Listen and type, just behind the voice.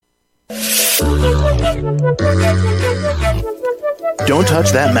Don't touch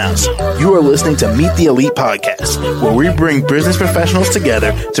that mouse. You are listening to Meet the Elite Podcast, where we bring business professionals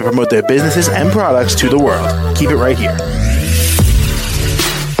together to promote their businesses and products to the world. Keep it right here.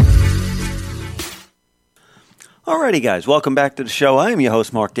 Alrighty, guys, welcome back to the show. I am your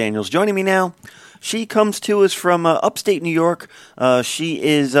host, Mark Daniels. Joining me now, she comes to us from upstate New York. She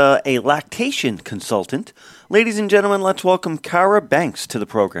is a lactation consultant. Ladies and gentlemen, let's welcome Cara Banks to the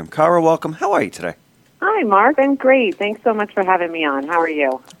program. Cara, welcome. How are you today? Hi, Mark. I'm great. Thanks so much for having me on. How are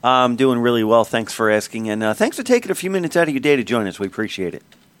you? I'm doing really well. Thanks for asking. And thanks for taking a few minutes out of your day to join us. We appreciate it.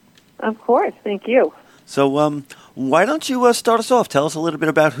 Of course. Thank you. So why don't you start us off? Tell us a little bit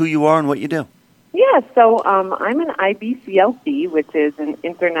about who you are and what you do. Yeah, so I'm an IBCLC, which is an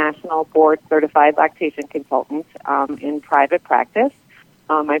international board-certified lactation consultant in private practice.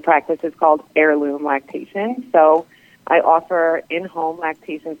 My practice is called Heirloom Lactation. So I offer in-home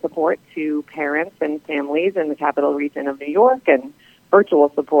lactation support to parents and families in the capital region of New York and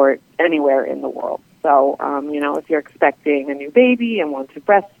virtual support anywhere in the world. So, if you're expecting a new baby and want to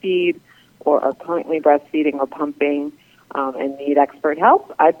breastfeed or are currently breastfeeding or pumping and need expert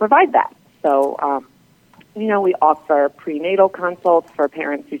help, I provide that. So, we offer prenatal consults for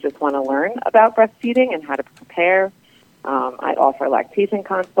parents who just want to learn about breastfeeding and how to prepare. I offer lactation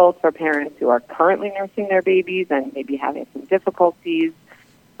consults for parents who are currently nursing their babies and maybe having some difficulties.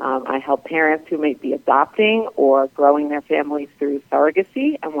 I help parents who may be adopting or growing their families through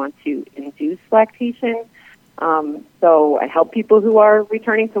surrogacy and want to induce lactation. So I help people who are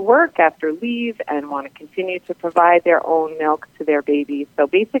returning to work after leave and want to continue to provide their own milk to their babies. So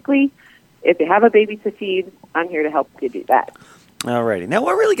basically, if you have a baby to feed, I'm here to help you do that. All righty. Now,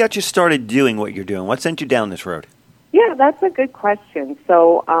 what really got you started doing what you're doing? What sent you down this road? Yeah, that's a good question.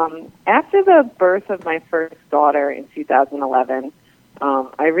 So after the birth of my first daughter in 2011,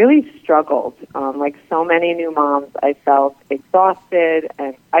 I really struggled. Like so many new moms, I felt exhausted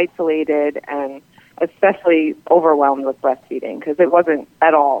and isolated and especially overwhelmed with breastfeeding because it wasn't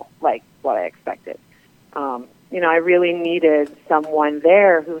at all like what I expected. I really needed someone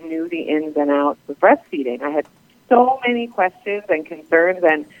there who knew the ins and outs of breastfeeding. I had so many questions and concerns,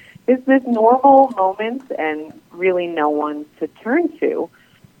 and is this normal moments and really no one to turn to.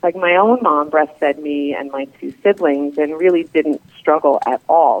 Like my own mom breastfed me and my two siblings and really didn't struggle at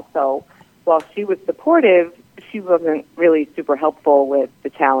all. So while she was supportive, she wasn't really super helpful with the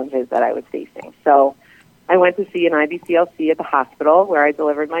challenges that I was facing. So I went to see an IBCLC at the hospital where I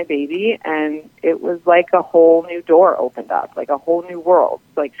delivered my baby, and it was like a whole new door opened up, like a whole new world.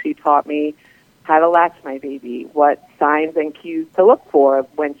 Like she taught me how to latch my baby, what signs and cues to look for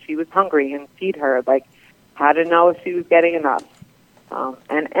when she was hungry and feed her, like how to know if she was getting enough.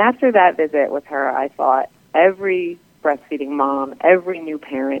 And after that visit with her, I thought every breastfeeding mom, every new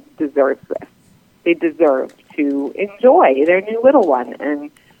parent deserves this. They deserve to enjoy their new little one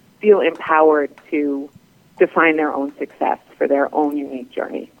and feel empowered to define their own success for their own unique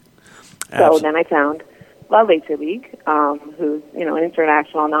journey. Absolutely. So then I found La Leche League, who's an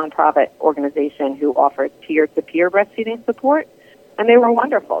international nonprofit organization who offers peer-to-peer breastfeeding support, and they were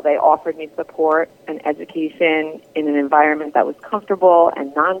wonderful. They offered me support and education in an environment that was comfortable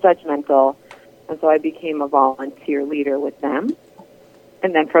and non-judgmental, and so I became a volunteer leader with them.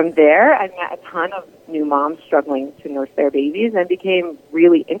 And then from there, I met a ton of new moms struggling to nurse their babies and became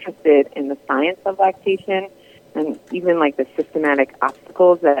really interested in the science of lactation and even like the systematic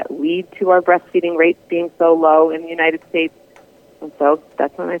obstacles that lead to our breastfeeding rates being so low in the United States. And so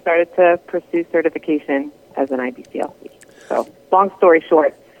that's when I started to pursue certification as an IBCLC. So long story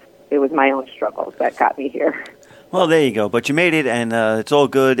short, it was my own struggles that got me here. Well, there you go. But you made it, and it's all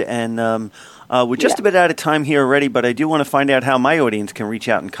good. And we're just a bit out of time here already, but I do want to find out how my audience can reach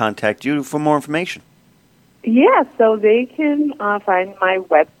out and contact you for more information. Yeah, so they can find my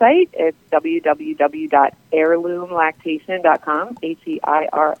website. It's www.heirloomlactation.com,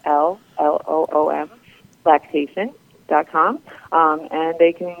 HEIRLLOOM, lactation.com. And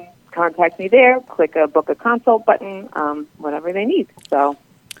they can contact me there, click a book a consult button, whatever they need. So,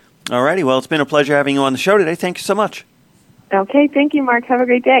 all righty. Well, it's been a pleasure having you on the show today. Thank you so much. Okay, thank you, Mark. Have a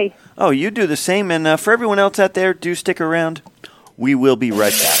great day. Oh, you do the same. And for everyone else out there, do stick around. We will be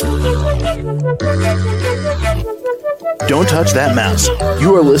right back. Don't touch that mouse.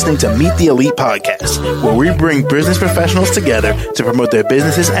 You are listening to Meet the Elite Podcast, where we bring business professionals together to promote their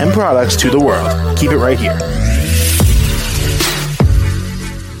businesses and products to the world. Keep it right here.